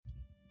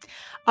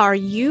Are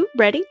you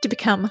ready to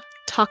become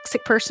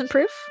toxic person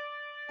proof?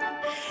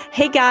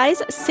 Hey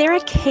guys, Sarah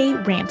K.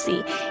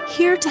 Ramsey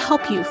here to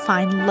help you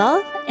find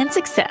love and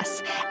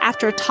success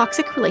after a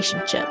toxic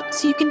relationship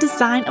so you can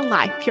design a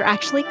life you're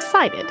actually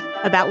excited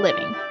about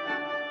living.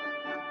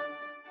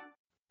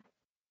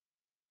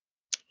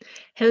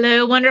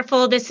 Hello,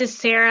 wonderful. This is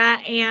Sarah.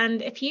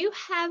 And if you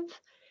have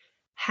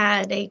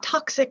had a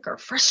toxic or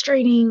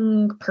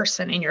frustrating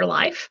person in your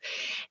life,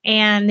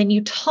 and then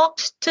you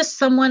talked to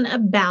someone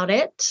about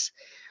it,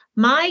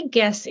 my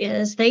guess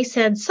is they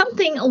said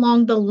something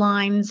along the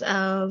lines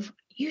of,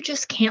 you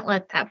just can't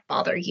let that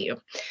bother you.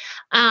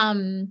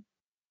 And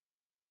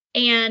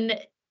in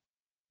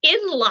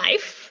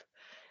life,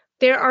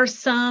 there are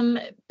some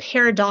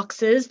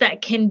paradoxes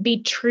that can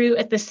be true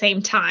at the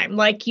same time.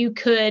 Like you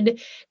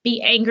could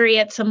be angry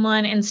at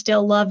someone and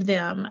still love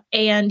them,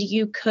 and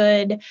you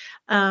could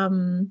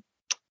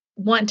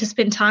want to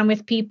spend time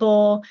with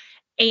people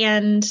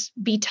and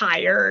be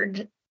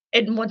tired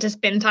and want to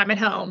spend time at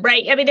home,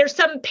 right? I mean, there's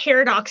some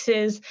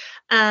paradoxes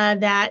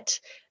that,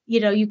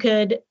 you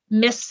could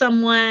miss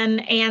someone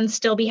and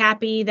still be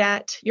happy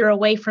that you're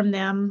away from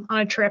them on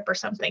a trip or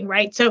something,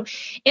 right? So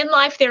in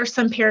life, there are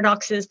some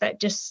paradoxes that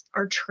just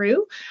are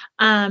true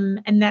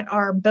and that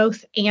are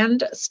both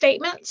and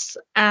statements.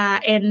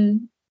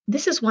 And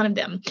this is one of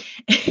them.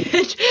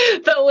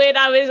 But when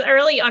I was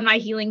early on my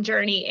healing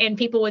journey and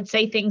people would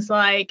say things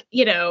like,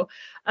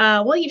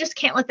 well, you just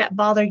can't let that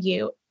bother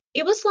you.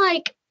 It was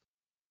like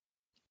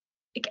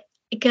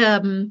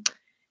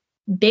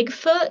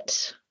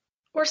Bigfoot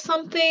or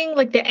something,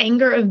 like the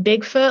anger of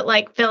Bigfoot,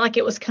 like felt like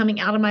it was coming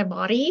out of my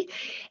body.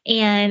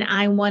 And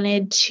I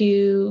wanted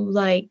to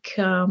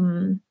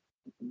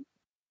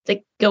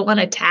go on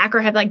attack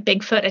or have like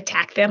Bigfoot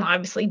attack them. I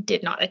obviously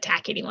did not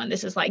attack anyone.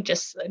 This is like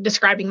just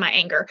describing my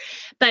anger.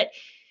 But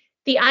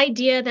the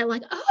idea that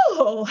like,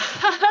 well,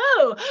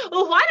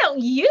 why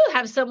don't you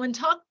have someone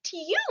talk to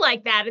you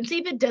like that and see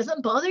if it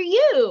doesn't bother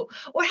you?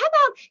 Or how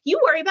about you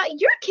worry about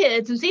your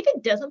kids and see if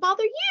it doesn't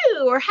bother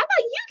you? Or how about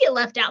you get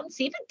left out and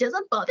see if it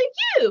doesn't bother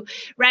you?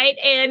 Right.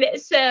 And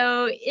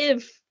so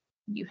if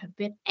you have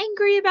been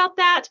angry about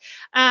that,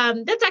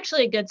 that's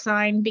actually a good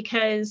sign,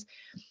 because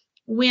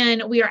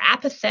when we are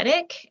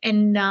apathetic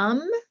and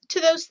numb to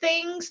those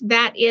things,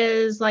 that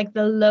is like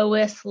the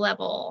lowest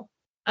level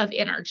of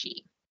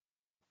energy.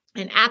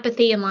 And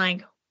apathy and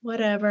like,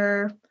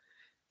 whatever.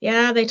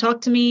 Yeah, they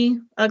talked to me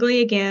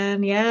ugly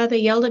again. Yeah, they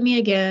yelled at me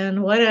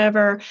again,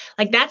 whatever.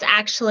 Like that's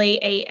actually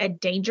a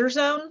danger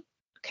zone.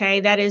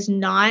 Okay. That is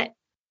not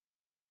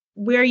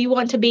where you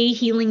want to be.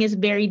 Healing is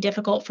very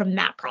difficult from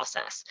that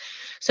process.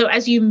 So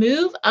as you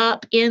move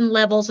up in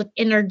levels of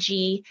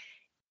energy,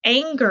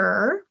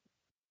 anger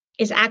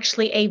is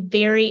actually a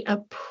very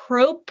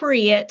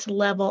appropriate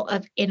level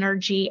of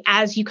energy.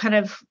 As you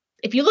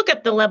if you look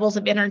at the levels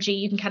of energy,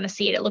 you can kind of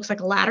see it. It looks like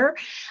a ladder.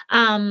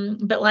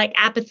 But like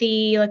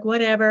apathy, like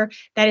whatever,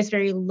 that is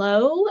very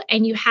low.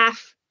 And you have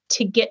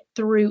to get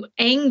through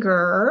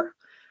anger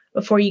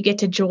before you get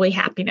to joy,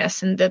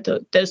 happiness, and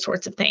those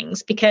sorts of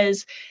things.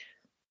 Because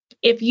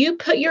if you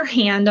put your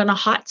hand on a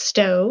hot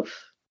stove,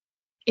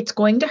 it's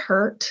going to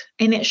hurt,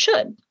 and it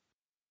should.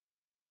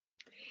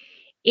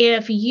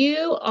 If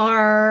you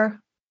are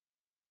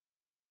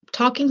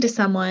talking to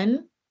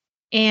someone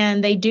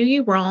and they do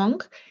you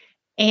wrong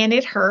and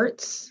it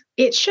hurts,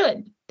 it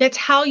should. That's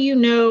how you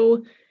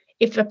know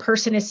if a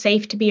person is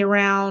safe to be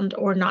around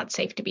or not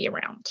safe to be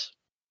around.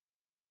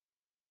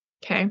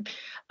 Okay.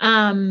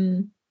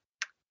 And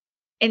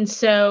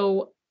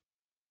so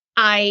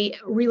I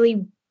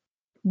really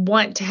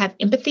want to have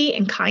empathy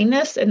and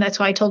kindness. And that's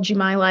why I told you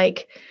my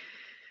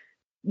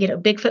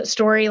Bigfoot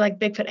story, like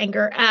Bigfoot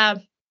anger.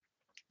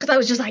 Because I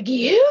was just like,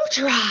 you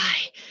try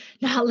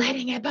not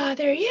letting it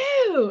bother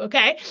you.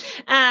 Okay.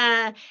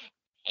 And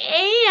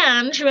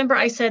remember,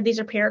 I said these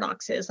are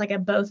paradoxes, like a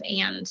both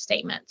and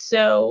statement.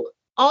 So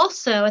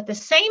also at the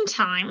same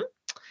time,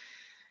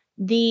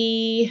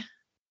 the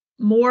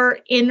more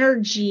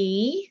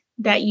energy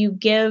that you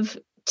give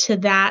to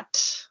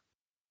that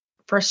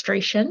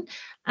frustration,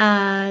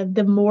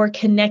 the more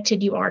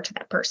connected you are to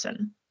that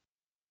person.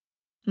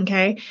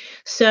 Okay.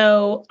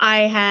 So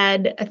I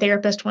had a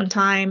therapist one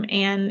time,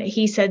 and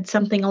he said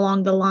something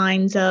along the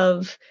lines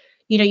of,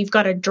 you've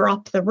got to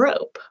drop the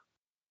rope.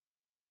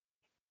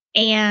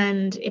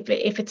 And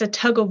if it's a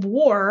tug of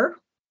war,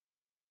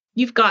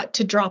 you've got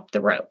to drop the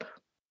rope.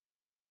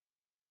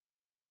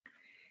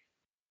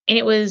 And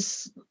it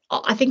was,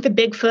 I think the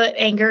Bigfoot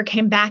anger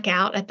came back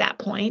out at that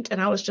point.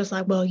 And I was just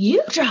like, well,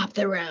 you drop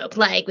the rope,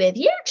 like with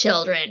your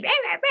children.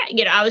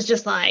 I was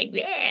just like,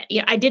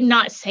 I did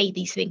not say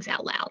these things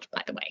out loud,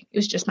 by the way. It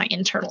was just my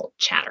internal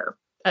chatter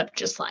of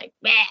just like,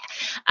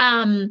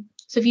 so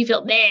if you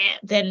feel,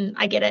 then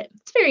I get it.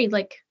 It's very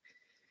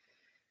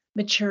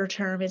mature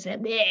term,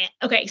 isn't it?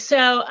 Okay.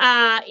 So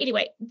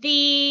anyway,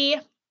 the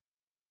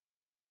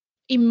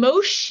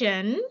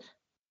emotion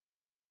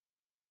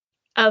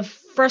of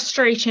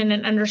frustration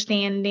and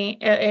understanding,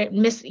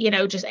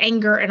 just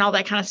anger and all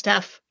that kind of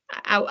stuff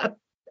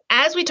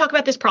as we talk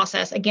about this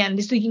process, again,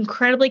 this is an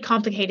incredibly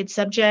complicated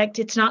subject.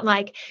 It's not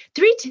like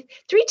three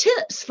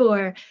tips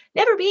for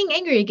never being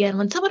angry again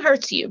when someone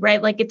hurts you,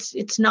 right? Like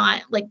it's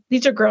not like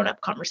these are grown-up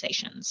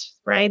conversations,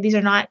 right? These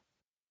are not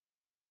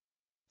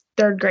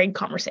third grade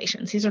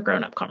conversations. These are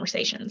grown-up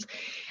conversations.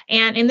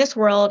 And in this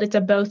world, it's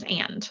a both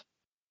and.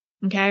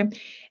 Okay.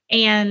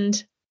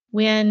 And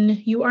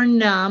when you are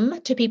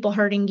numb to people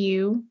hurting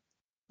you,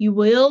 you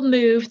will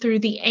move through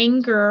the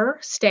anger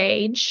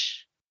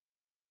stage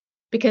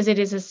because it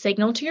is a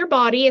signal to your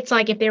body. It's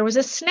like if there was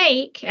a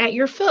snake at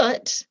your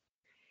foot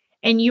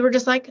and you were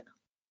just like,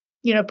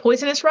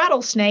 poisonous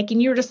rattlesnake,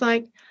 and you were just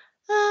like,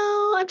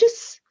 oh,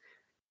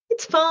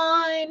 it's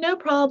fine, no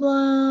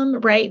problem,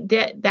 right?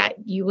 That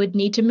you would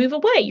need to move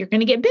away. You're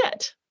going to get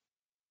bit.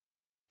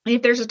 And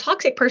if there's a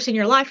toxic person in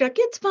your life, you're like,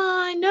 it's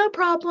fine, no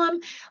problem.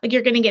 Like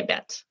you're going to get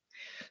bit.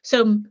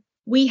 So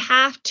we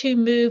have to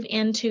move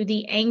into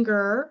the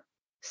anger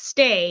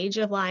stage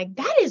of like,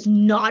 that is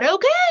not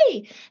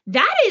okay.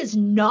 That is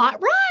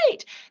not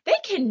right. They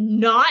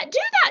cannot do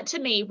that to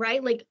me,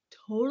 right? Like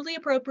totally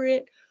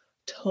appropriate,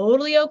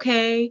 totally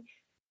okay,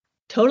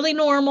 totally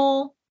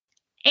normal.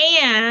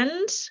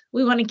 And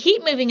we want to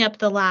keep moving up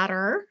the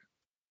ladder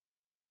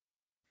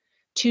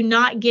to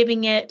not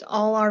giving it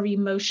all our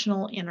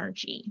emotional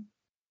energy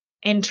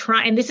and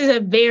this is a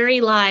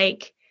very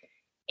like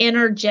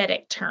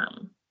energetic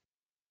term.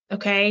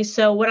 Okay.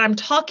 So what I'm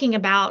talking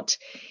about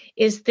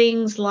is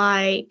things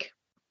like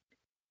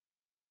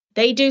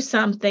they do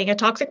something, a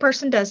toxic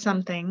person does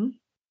something,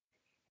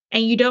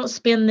 and you don't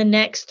spend the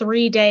next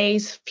 3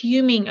 days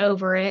fuming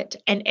over it.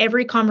 And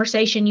every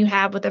conversation you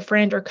have with a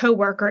friend or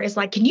coworker is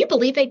like, can you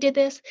believe they did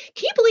this?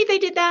 Can you believe they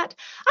did that?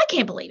 I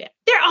can't believe it.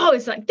 They're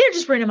always like, they're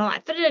just ruining my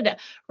life. Da-da-da-da.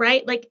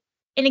 Right? Like,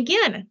 and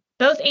again,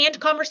 both and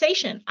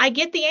conversation. I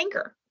get the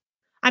anger.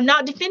 I'm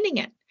not defending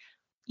it.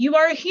 You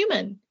are a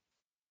human.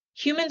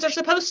 Humans are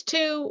supposed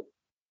to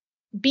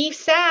be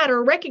sad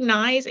or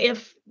recognize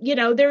if,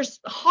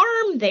 there's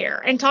harm there,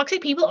 and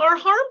toxic people are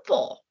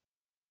harmful.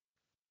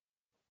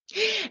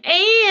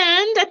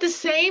 And at the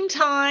same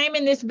time,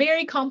 in this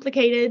very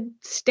complicated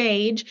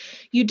stage,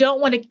 you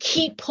don't want to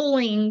keep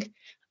pulling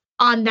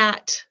on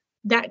that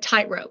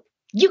tightrope.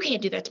 You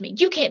can't do that to me.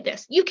 You can't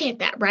this. You can't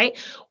that, right?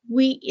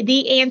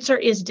 The answer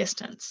is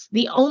distance.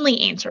 The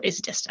only answer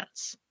is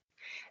distance.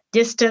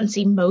 Distance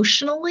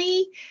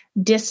emotionally,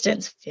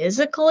 distance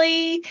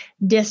physically,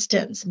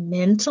 distance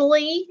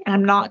mentally. And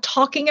I'm not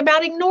talking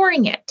about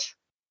ignoring it.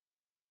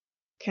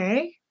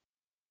 Okay?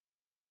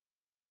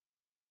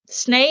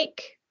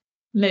 Snake,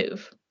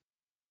 move.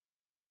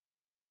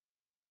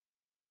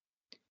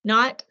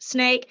 Not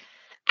snake.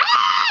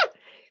 Ah!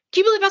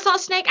 Can you believe I saw a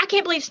snake? I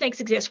can't believe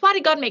snakes exist. Why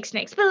did God make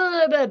snakes? Blah,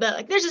 blah, blah, blah.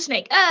 Like, there's a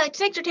snake.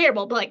 Snakes are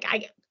terrible. But like,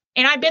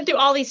 I've been through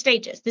all these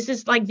stages. This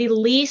is like the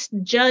least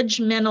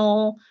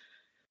judgmental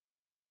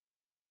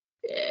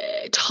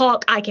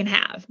talk I can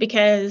have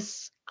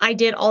because I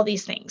did all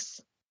these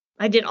things.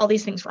 I did all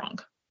these things wrong.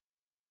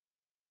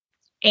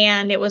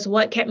 And it was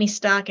what kept me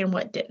stuck and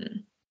what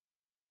didn't.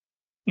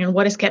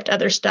 What has kept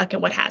others stuck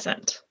and what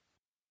hasn't.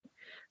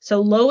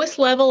 So lowest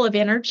level of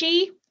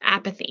energy,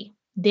 apathy.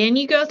 Then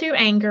you go through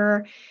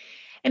anger,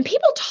 and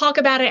people talk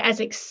about it as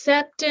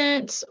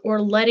acceptance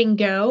or letting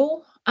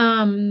go.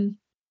 And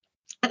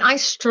I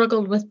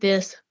struggled with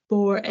this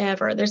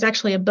forever. There's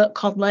actually a book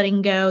called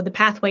Letting Go, The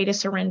Pathway to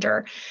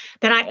Surrender,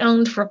 that I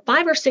owned for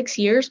 5 or 6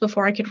 years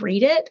before I could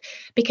read it,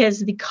 because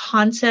the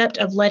concept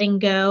of letting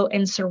go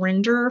and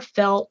surrender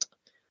felt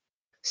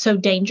so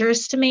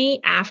dangerous to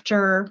me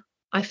after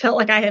I felt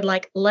like I had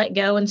like let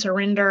go and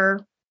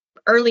surrender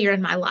earlier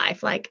in my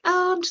life. Like,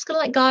 oh, I'm just going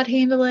to let God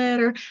handle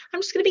it, or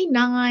I'm just going to be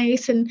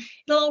nice and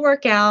it'll all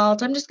work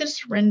out. I'm just going to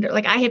surrender.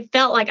 Like I had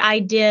felt like I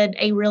did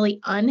a really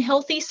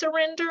unhealthy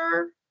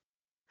surrender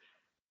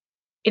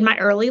in my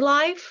early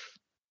life.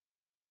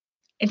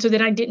 And so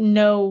then I didn't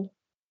know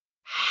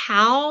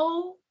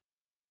how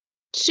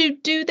to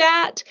do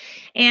that.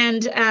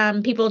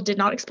 And people did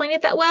not explain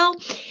it that well.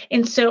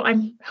 And so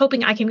I'm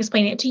hoping I can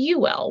explain it to you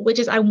well, which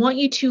is I want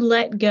you to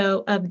let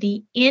go of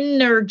the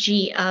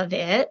energy of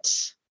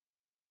it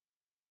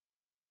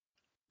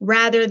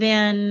rather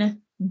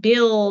than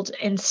build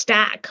and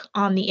stack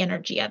on the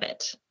energy of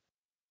it.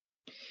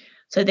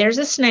 So there's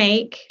a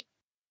snake.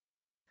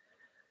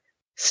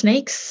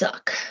 Snakes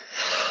suck.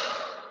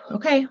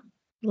 Okay,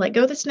 let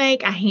go of the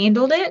snake. I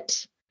handled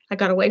it. I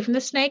got away from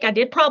the snake. I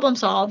did problem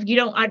solve.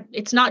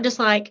 It's not just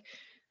like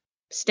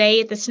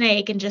stay at the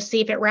snake and just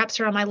see if it wraps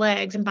around my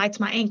legs and bites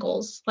my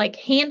ankles. Like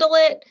handle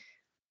it,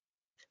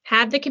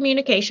 have the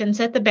communication,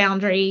 set the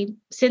boundary,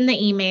 send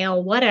the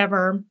email,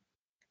 whatever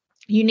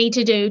you need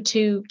to do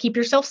to keep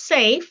yourself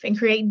safe and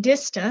create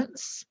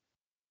distance.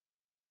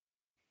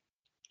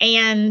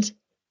 And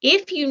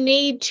if you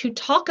need to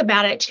talk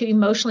about it to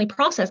emotionally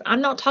process,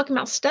 I'm not talking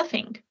about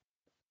stuffing,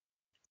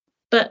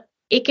 but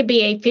it could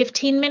be a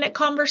 15-minute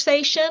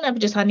conversation of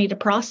just, I need to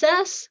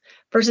process,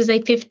 versus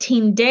a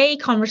 15-day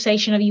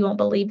conversation of you won't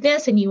believe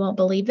this and you won't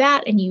believe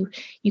that and you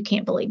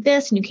can't believe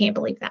this and you can't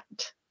believe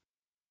that.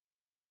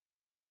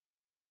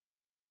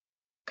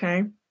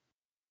 Okay.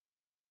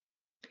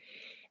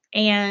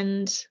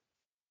 And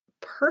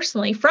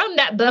personally, from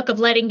that book of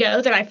letting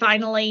go that I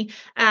finally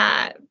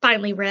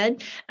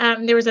read,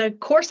 there was a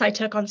course I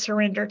took on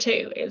surrender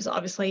too. It was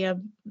obviously a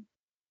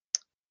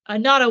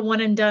not a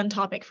one and done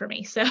topic for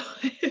me. So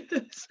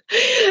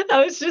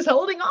I was just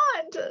holding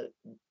on to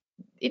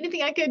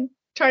anything I could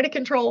try to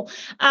control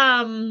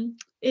to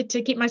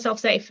keep myself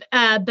safe.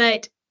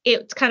 But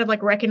it's kind of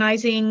like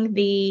recognizing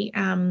the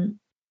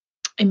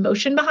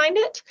emotion behind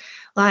it.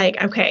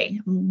 Like, okay,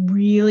 I'm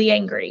really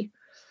angry.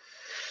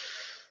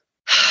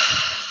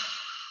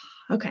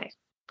 Okay,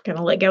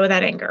 gonna let go of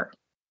that anger.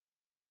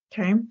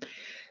 Okay.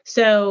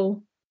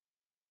 So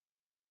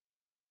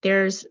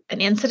there's an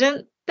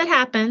incident that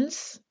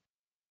happens,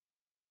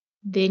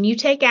 then you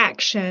take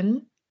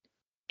action,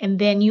 and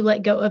then you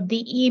let go of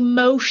the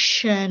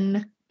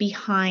emotion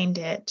behind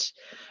it.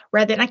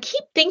 Rather than, I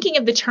keep thinking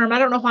of the term, I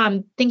don't know why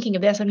I'm thinking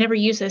of this. I've never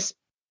used this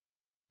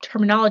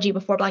terminology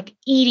before, but like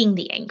eating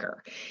the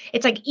anger.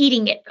 It's like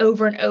eating it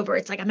over and over.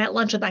 It's like I'm at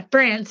lunch with my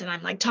friends and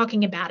I'm like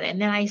talking about it.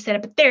 And then I set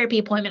up a therapy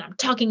appointment. I'm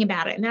talking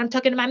about it. And then I'm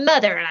talking to my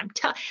mother and I'm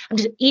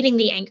just eating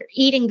the anger,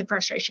 eating the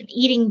frustration,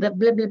 eating the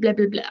blah, blah, blah,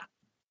 blah, blah.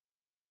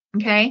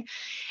 Okay.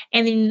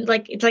 And then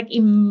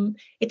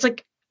it's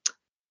like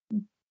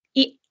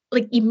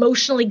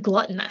emotionally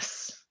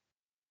gluttonous.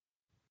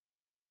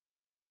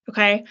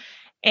 Okay.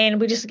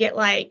 And we just get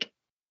like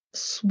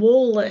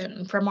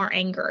swollen from our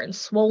anger and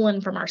swollen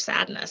from our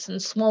sadness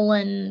and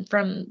swollen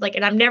from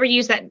and I've never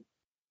used that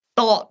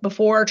thought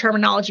before,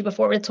 terminology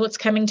before. It's what's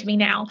coming to me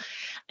now.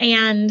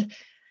 And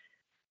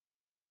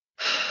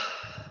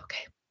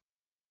okay.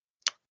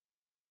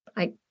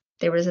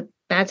 There was a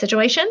bad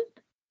situation.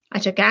 I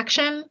took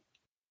action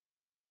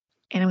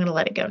and I'm going to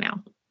let it go now.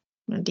 I'm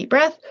going to deep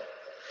breath.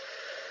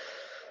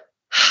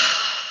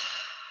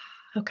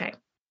 Okay.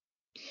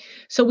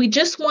 So we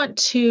just want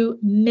to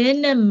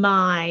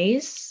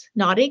minimize,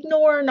 not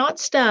ignore, not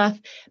stuff,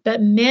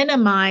 but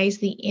minimize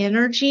the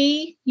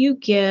energy you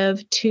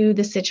give to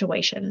the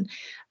situation.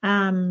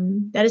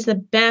 That is the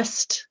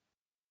best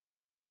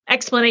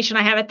explanation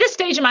I have at this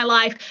stage of my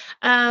life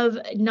of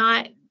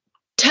not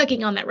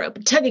tugging on that rope,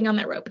 tugging on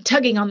that rope,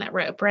 tugging on that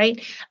rope,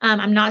 right?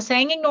 I'm not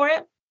saying ignore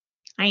it.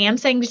 I am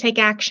saying to take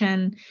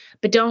action,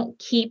 but don't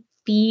keep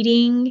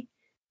feeding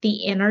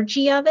the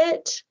energy of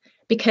it,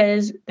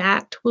 because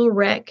that will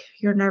wreck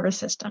your nervous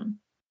system.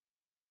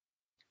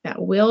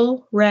 That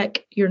will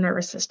wreck your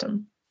nervous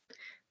system.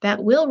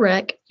 That will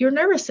wreck your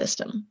nervous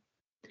system.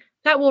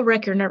 That will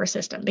wreck your nervous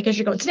system because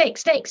you're going snake,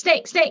 snake,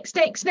 snake, snake,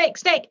 snake, snake,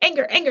 snake,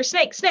 anger, anger,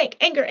 snake, snake,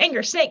 anger,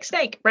 anger, snake,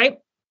 snake, right?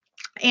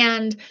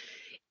 And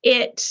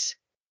it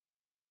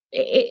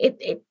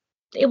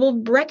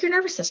will wreck your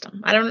nervous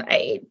system.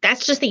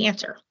 That's just the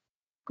answer.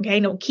 Okay.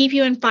 It'll keep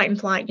you in fight and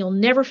flight. You'll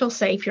never feel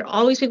safe. You'll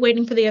always be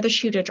waiting for the other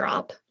shoe to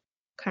drop.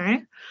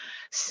 Okay.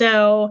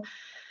 So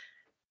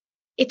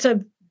this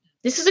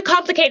is a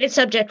complicated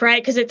subject,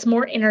 right? Because it's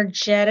more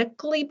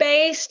energetically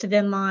based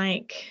than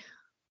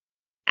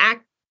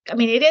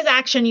it is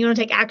action. You want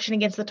to take action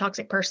against the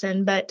toxic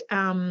person, but it's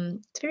a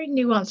very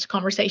nuanced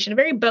conversation, a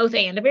very both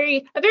and, a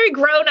very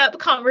grown-up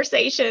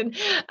conversation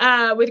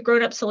with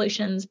grown-up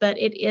solutions, but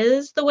it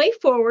is the way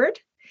forward.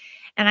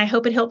 And I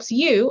hope it helps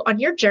you on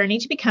your journey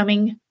to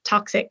becoming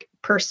toxic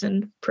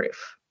person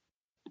proof.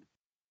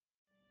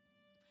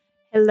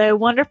 Hello,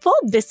 wonderful.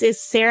 This is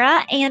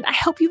Sarah, and I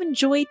hope you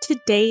enjoyed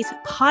today's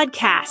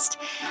podcast.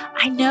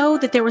 I know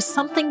that there was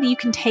something that you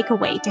can take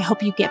away to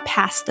help you get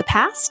past the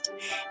past,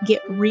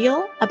 get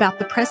real about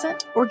the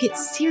present, or get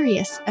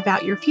serious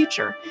about your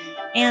future.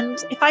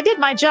 And if I did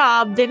my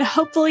job, then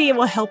hopefully it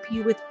will help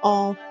you with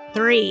all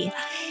three.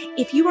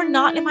 If you are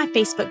not in my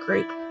Facebook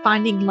group,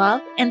 Finding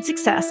Love and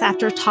Success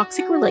After a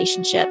Toxic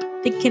Relationship,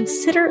 then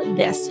consider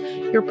this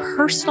your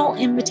personal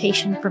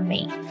invitation from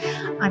me.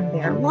 I'm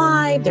there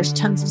live, there's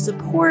tons of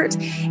support,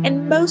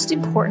 and most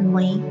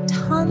importantly,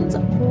 tons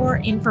more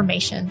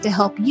information to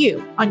help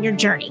you on your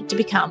journey to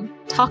become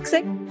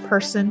toxic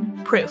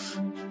person proof.